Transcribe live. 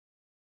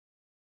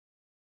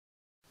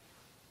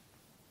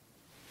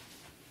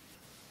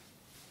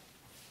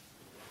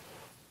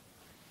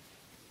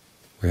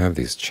We have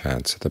these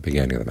chants at the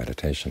beginning of the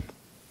meditation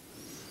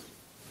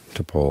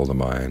to pull the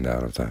mind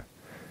out of the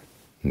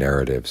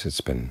narratives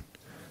it's been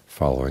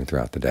following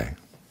throughout the day,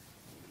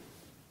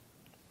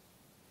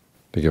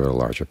 to give it a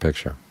larger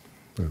picture.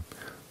 We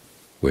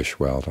wish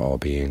well to all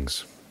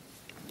beings,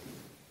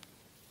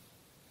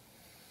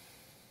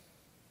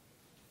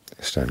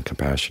 extend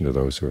compassion to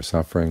those who are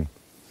suffering,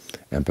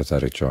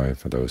 empathetic joy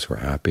for those who are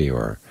happy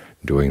or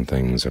doing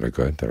things that are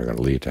good, that are going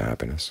to lead to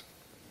happiness,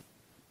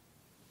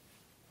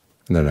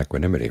 and then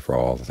equanimity for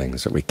all the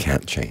things that we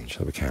can't change,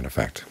 that we can't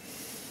affect.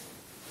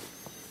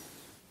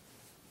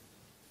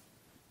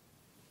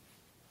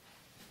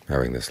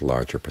 Having this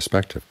larger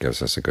perspective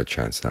gives us a good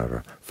chance now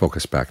to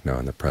focus back now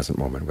on the present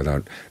moment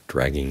without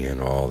dragging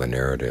in all the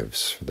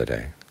narratives for the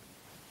day.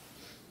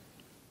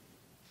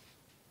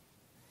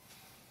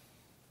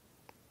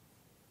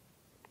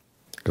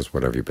 Because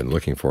whatever you've been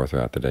looking for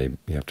throughout the day,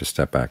 you have to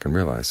step back and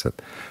realize that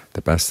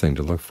the best thing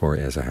to look for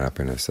is a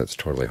happiness that's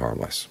totally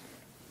harmless.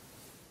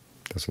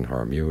 Doesn't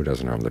harm you,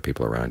 doesn't harm the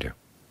people around you.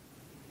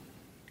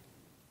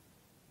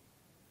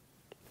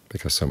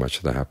 Because so much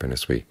of the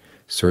happiness we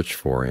search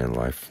for in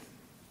life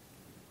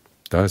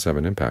does have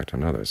an impact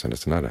on others, and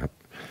it's not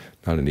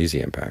an easy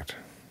impact.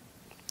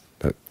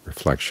 That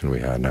reflection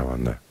we had now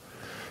on the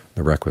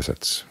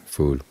requisites,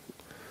 food,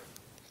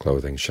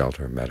 clothing,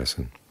 shelter,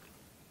 medicine.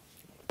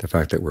 The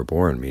fact that we're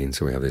born means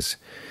that we have this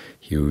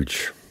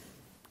huge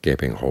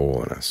gaping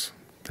hole in us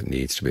that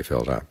needs to be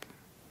filled up.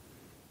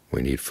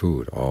 We need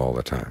food all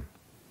the time.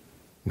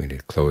 We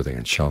need clothing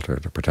and shelter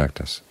to protect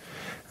us.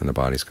 And the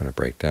body's going to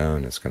break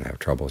down, it's going to have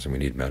troubles, and we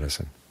need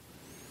medicine.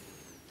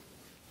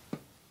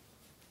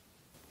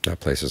 That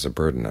places a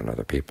burden on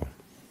other people.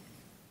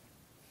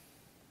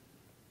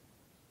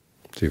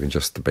 So even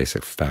just the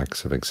basic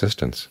facts of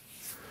existence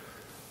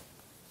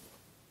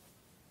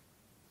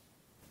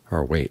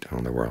are a weight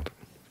on the world.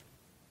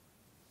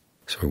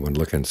 So we want to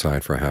look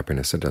inside for a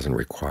happiness that doesn't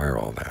require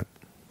all that.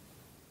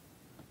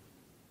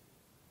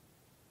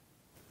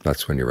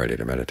 That's when you're ready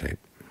to meditate.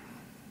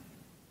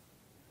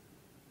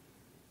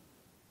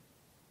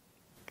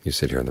 You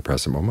sit here in the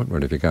present moment,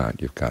 what have you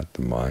got? You've got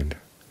the mind,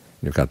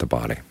 you've got the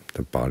body.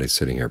 The body's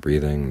sitting here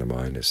breathing, the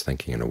mind is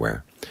thinking and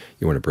aware.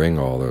 You want to bring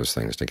all those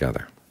things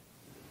together.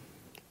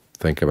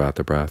 Think about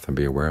the breath and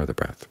be aware of the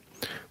breath.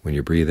 When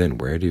you breathe in,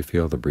 where do you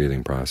feel the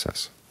breathing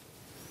process?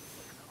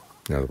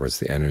 In other words,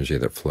 the energy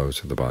that flows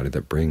through the body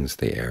that brings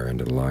the air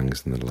into the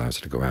lungs and then allows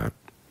it to go out.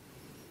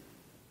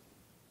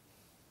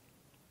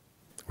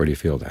 Where do you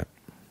feel that?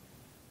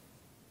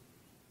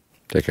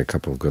 Take a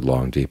couple of good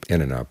long deep in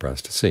and out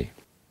breaths to see.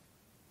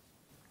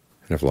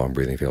 And if long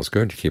breathing feels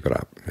good, you keep it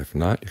up. If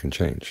not, you can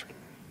change.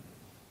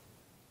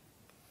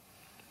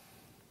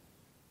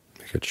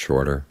 Make it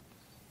shorter,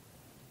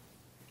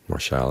 more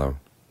shallow,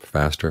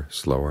 faster,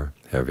 slower,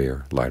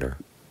 heavier, lighter.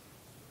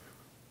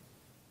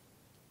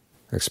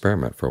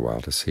 Experiment for a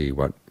while to see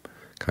what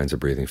kinds of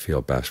breathing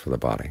feel best for the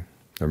body.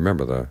 Now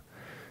remember,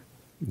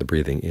 the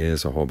breathing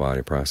is a whole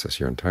body process.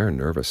 Your entire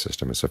nervous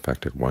system is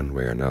affected one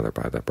way or another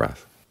by the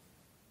breath.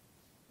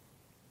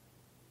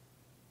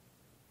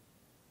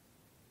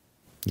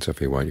 And so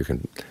if you want, you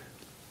can,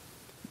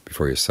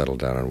 before you settle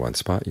down on one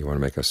spot, you want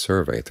to make a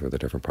survey through the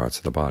different parts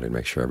of the body and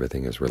make sure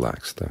everything is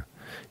relaxed.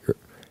 Your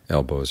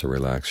elbows are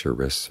relaxed, your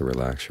wrists are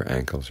relaxed, your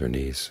ankles, your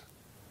knees.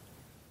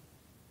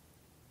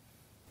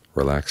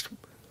 Relaxed,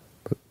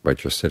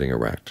 but you're sitting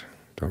erect.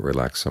 Don't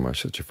relax so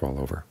much that you fall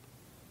over.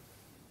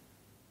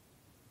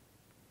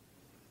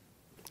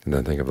 And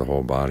then think of the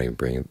whole body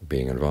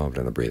being involved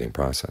in the breathing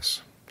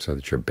process so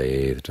that you're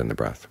bathed in the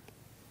breath.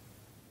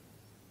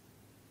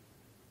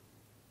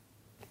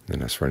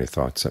 And as for any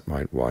thoughts that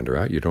might wander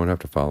out, you don't have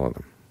to follow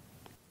them.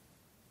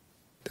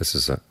 This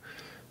is an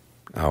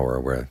hour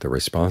where the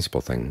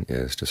responsible thing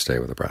is to stay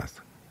with the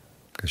breath,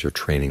 because you're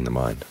training the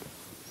mind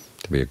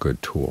to be a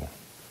good tool,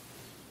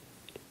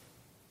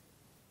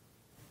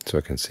 so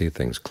it can see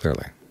things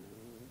clearly,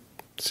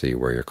 see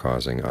where you're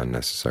causing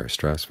unnecessary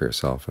stress for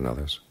yourself and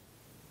others,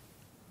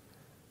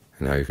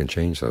 and how you can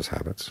change those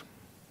habits.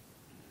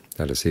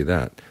 Now to see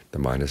that, the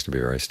mind is to be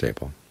very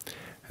stable,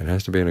 and it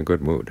has to be in a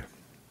good mood.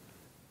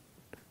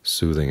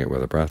 Soothing it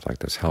with a breath like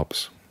this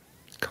helps.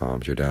 It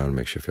calms you down,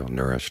 makes you feel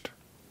nourished.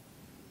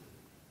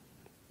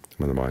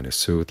 When the mind is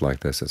soothed like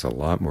this, it's a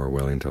lot more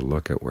willing to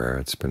look at where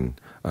it's been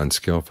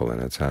unskillful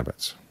in its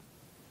habits.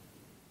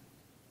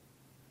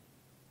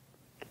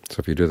 So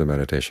if you do the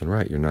meditation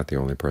right, you're not the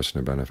only person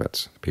who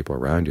benefits. The people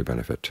around you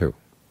benefit too.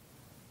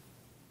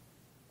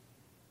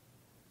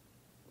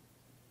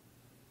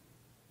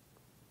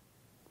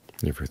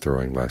 If you're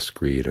throwing less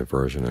greed,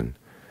 aversion, and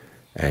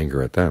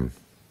anger at them,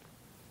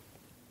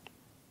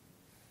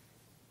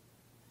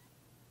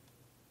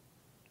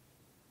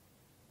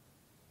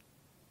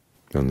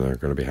 then they're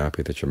going to be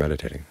happy that you're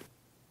meditating.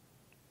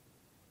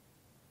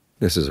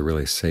 This is a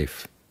really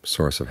safe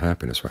source of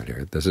happiness right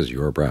here. This is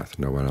your breath.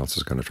 No one else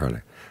is going to try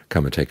to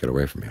come and take it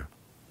away from you.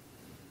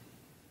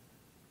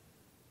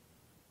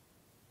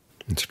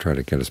 And to try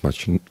to get as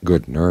much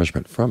good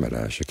nourishment from it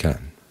as you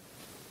can.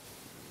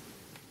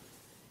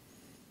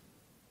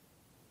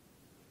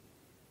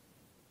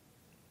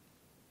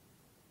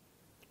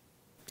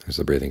 As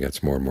the breathing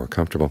gets more and more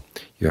comfortable,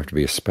 you have to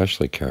be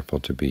especially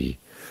careful to be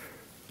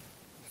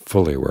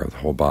fully aware of the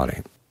whole body,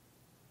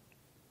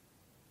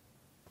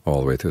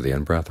 all the way through the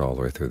in-breath, all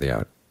the way through the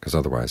out, because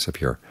otherwise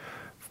if your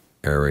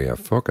area of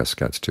focus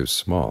gets too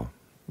small,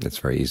 it's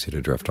very easy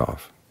to drift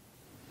off.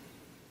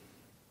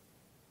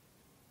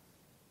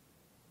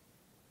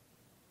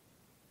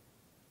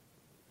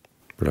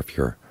 But if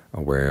you're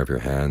aware of your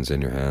hands in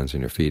your hands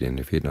and your feet in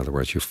your feet, in other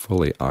words, you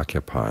fully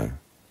occupy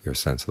your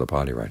sense of the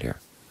body right here,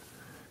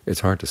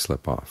 it's hard to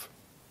slip off.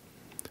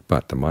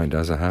 But the mind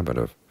does have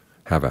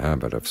a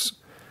habit of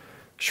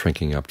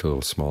shrinking up to a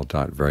little small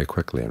dot very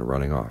quickly and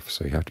running off.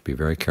 So you have to be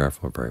very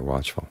careful and very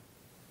watchful.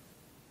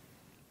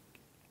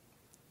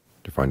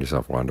 If you find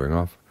yourself wandering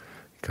off,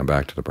 you come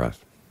back to the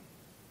breath.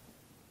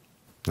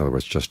 In other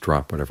words, just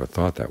drop whatever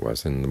thought that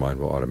was, and the mind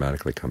will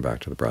automatically come back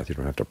to the breath. You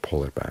don't have to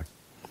pull it back.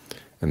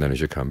 And then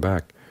as you come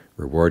back,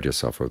 reward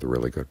yourself with a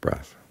really good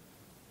breath.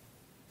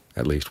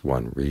 At least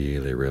one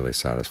really, really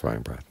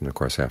satisfying breath. And of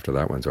course, after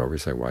that one's over, you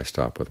say, why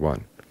stop with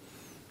 1,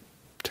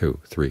 2,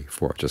 3,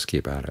 4? Just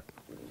keep at it.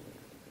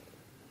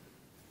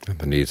 And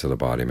the needs of the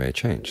body may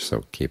change,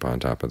 so keep on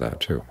top of that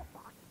too.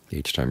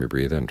 Each time you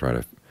breathe in, try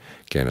to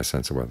gain a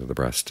sense of whether the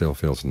breath still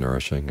feels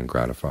nourishing and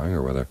gratifying,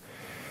 or whether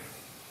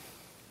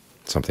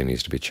something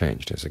needs to be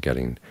changed. Is it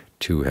getting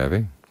too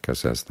heavy?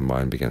 Because as the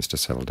mind begins to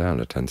settle down,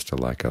 it tends to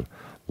like a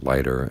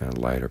lighter and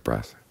lighter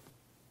breath.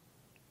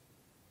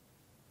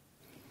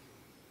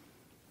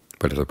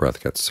 But if the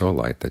breath gets so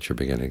light that you're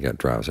beginning to get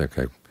drowsy,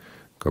 okay,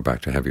 go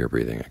back to heavier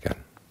breathing again.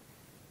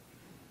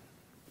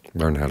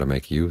 Learn how to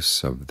make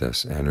use of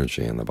this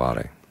energy in the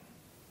body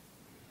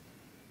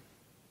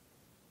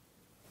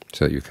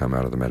so that you come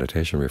out of the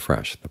meditation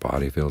refreshed. The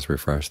body feels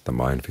refreshed, the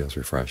mind feels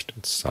refreshed,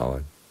 it's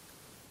solid,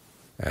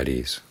 at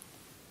ease.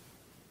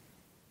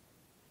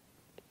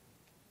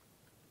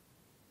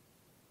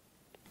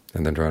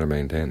 And then try to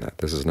maintain that.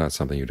 This is not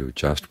something you do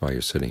just while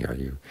you're sitting here.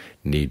 You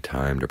need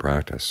time to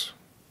practice.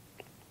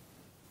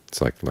 It's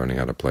like learning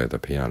how to play the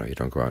piano. You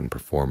don't go out and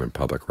perform in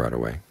public right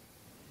away.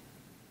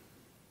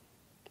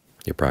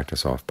 You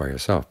practice off by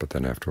yourself, but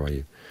then after a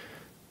while,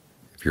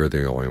 if you're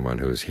the only one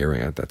who's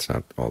hearing it, that's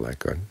not all that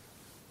good.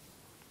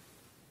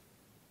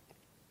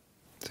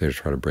 So you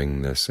try to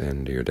bring this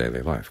into your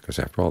daily life, because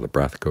after all, the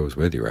breath goes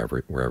with you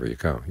wherever you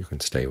go. You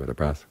can stay with the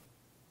breath.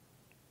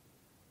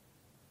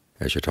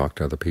 As you talk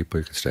to other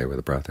people, you can stay with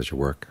the breath as you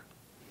work.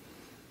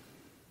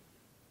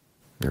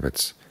 If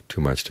it's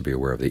too much to be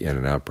aware of the in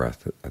and out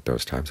breath at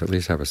those times, at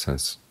least have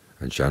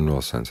a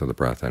general sense of the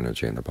breath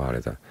energy in the body,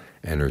 the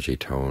energy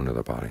tone of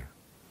the body,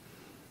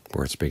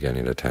 where it's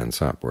beginning to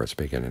tense up, where it's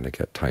beginning to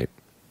get tight,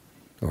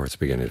 or it's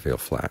beginning to feel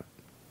flat.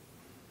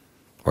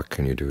 What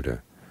can you do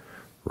to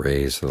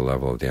raise the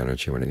level of the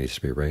energy when it needs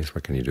to be raised?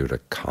 What can you do to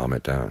calm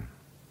it down?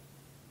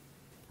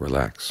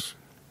 Relax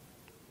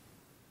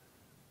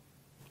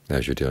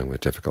as you're dealing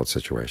with difficult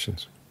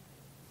situations,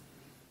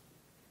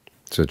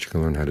 so that you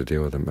can learn how to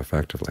deal with them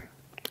effectively,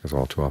 because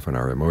all too often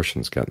our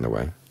emotions get in the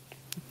way.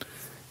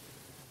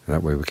 And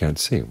that way we can't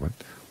see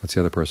what's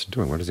the other person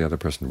doing, what does the other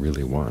person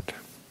really want.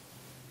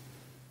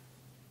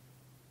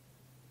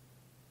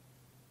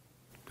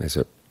 Is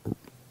it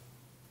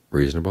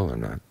reasonable or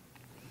not?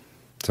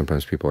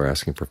 Sometimes people are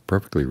asking for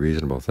perfectly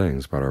reasonable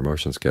things, but our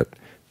emotions get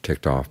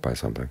ticked off by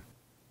something.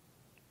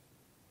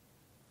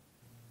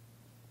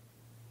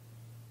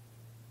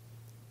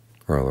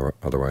 Or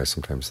otherwise,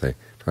 sometimes they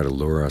try to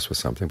lure us with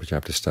something, but you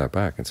have to step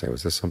back and say,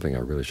 was this something I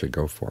really should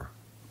go for?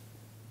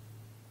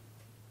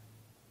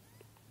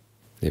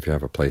 If you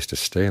have a place to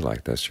stay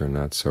like this, you're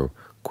not so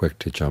quick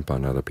to jump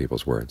on other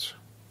people's words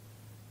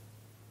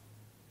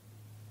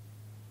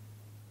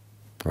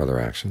or their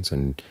actions,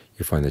 and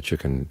you find that you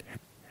can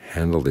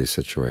handle these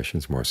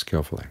situations more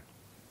skillfully.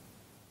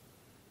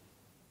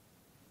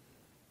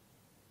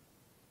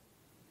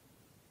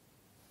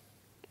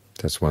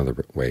 That's one of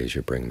the ways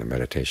you bring the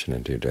meditation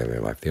into your daily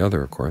life. The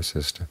other, of course,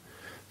 is to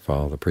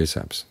follow the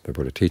precepts. The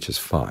Buddha teaches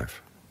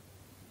 5.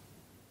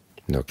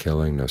 No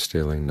killing, no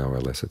stealing, no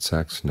illicit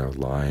sex, no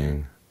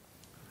lying,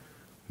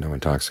 no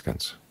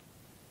intoxicants.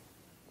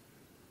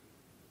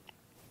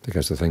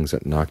 Because the things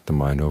that knock the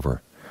mind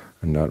over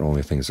are not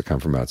only things that come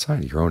from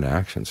outside, your own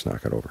actions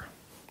knock it over.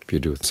 If you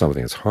do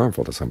something that's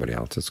harmful to somebody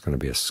else, it's going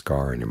to be a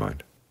scar in your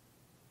mind.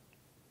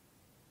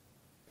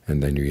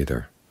 And then you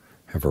either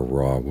have a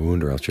raw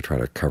wound, or else you try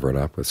to cover it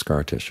up with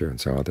scar tissue and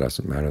say, oh, it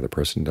doesn't matter, the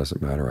person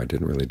doesn't matter, I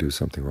didn't really do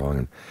something wrong.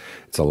 And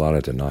it's a lot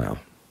of denial.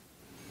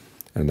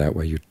 And that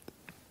way you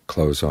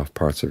close off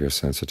parts of your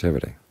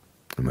sensitivity.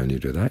 And when you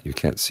do that, you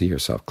can't see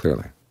yourself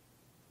clearly.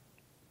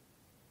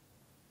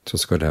 So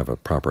it's good to have a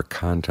proper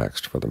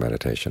context for the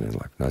meditation in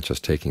life, not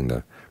just taking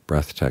the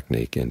breath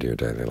technique into your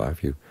daily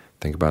life. You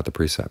think about the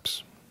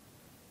precepts.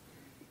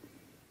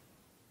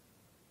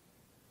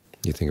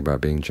 You think about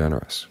being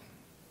generous.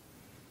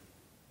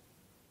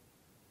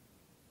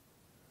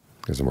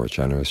 Because the more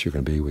generous you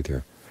can be with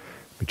your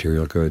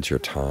material goods, your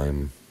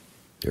time,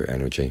 your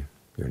energy,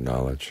 your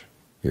knowledge,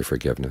 your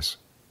forgiveness,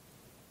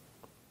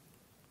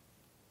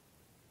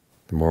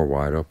 the more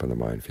wide open the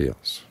mind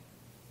feels.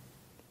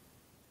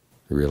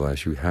 You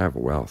realize you have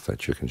wealth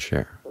that you can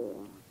share.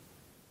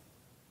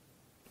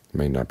 It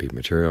may not be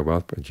material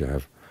wealth, but you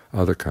have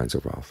other kinds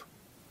of wealth.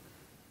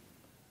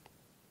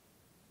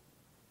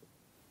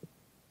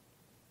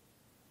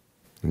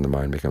 And the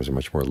mind becomes a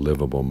much more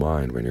livable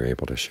mind when you're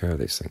able to share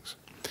these things.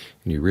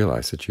 And you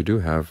realize that you do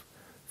have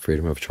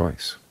freedom of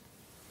choice.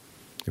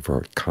 If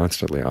we're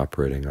constantly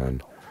operating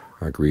on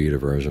our greed,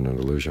 aversion, and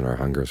illusion, our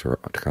hungers, we're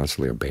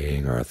constantly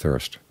obeying our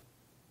thirst,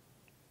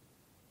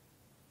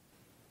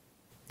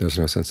 there's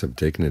no sense of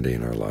dignity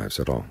in our lives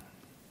at all.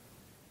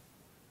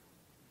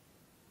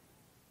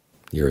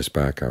 Years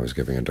back I was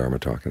giving a Dharma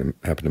talk and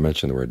I happened to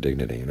mention the word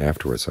dignity, and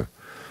afterwards a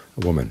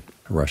woman,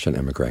 a Russian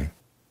emigre,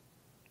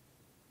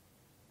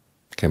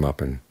 came up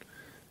and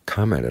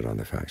commented on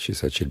the fact. She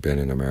said she'd been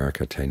in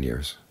America 10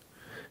 years.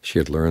 She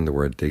had learned the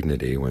word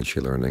dignity when she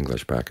learned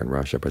English back in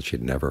Russia, but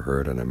she'd never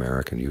heard an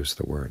American use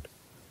the word.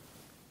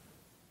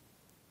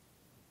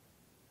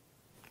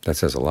 That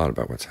says a lot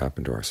about what's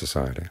happened to our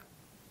society,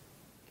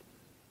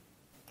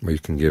 where you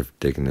can give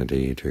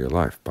dignity to your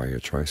life by your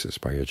choices,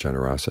 by your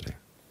generosity,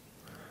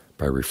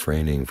 by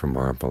refraining from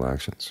harmful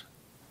actions.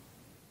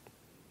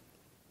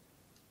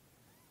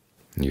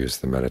 And use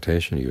the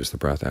meditation, use the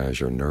breath as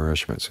your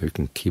nourishment so you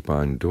can keep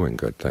on doing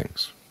good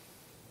things.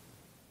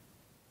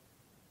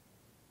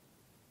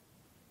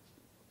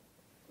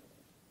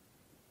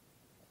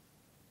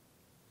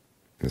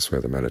 This way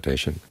the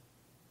meditation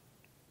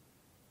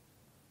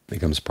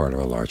becomes part of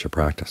a larger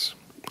practice,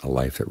 a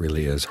life that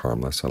really is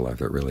harmless, a life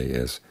that really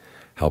is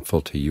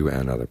helpful to you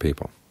and other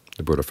people.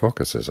 The Buddha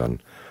focuses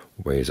on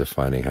ways of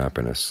finding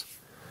happiness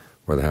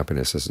where the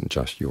happiness isn't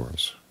just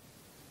yours.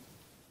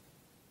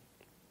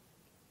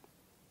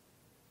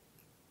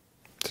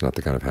 It's not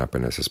the kind of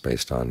happiness that's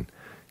based on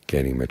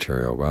gaining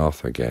material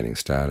wealth or gaining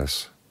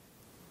status,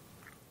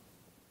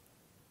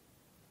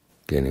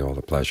 gaining all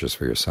the pleasures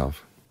for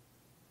yourself,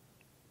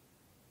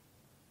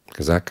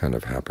 because that kind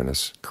of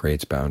happiness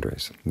creates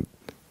boundaries.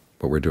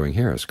 What we're doing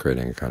here is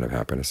creating a kind of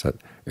happiness that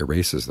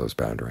erases those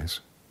boundaries.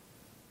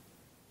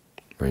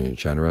 When you're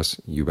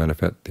generous, you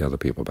benefit, the other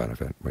people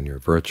benefit. When you're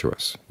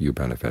virtuous, you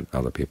benefit,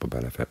 other people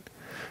benefit.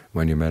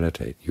 When you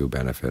meditate, you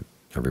benefit,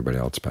 everybody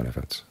else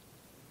benefits.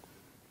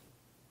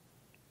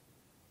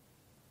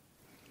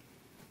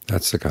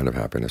 That's the kind of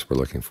happiness we're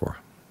looking for.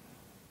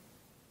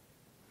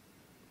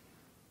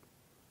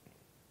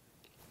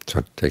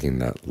 So taking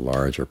that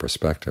larger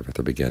perspective at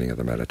the beginning of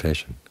the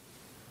meditation,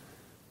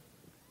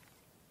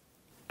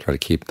 try to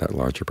keep that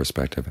larger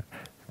perspective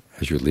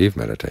as you leave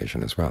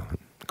meditation as well, and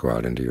go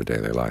out into your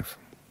daily life.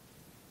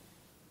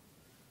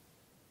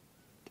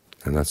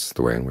 And that's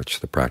the way in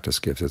which the practice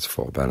gives its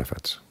full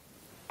benefits.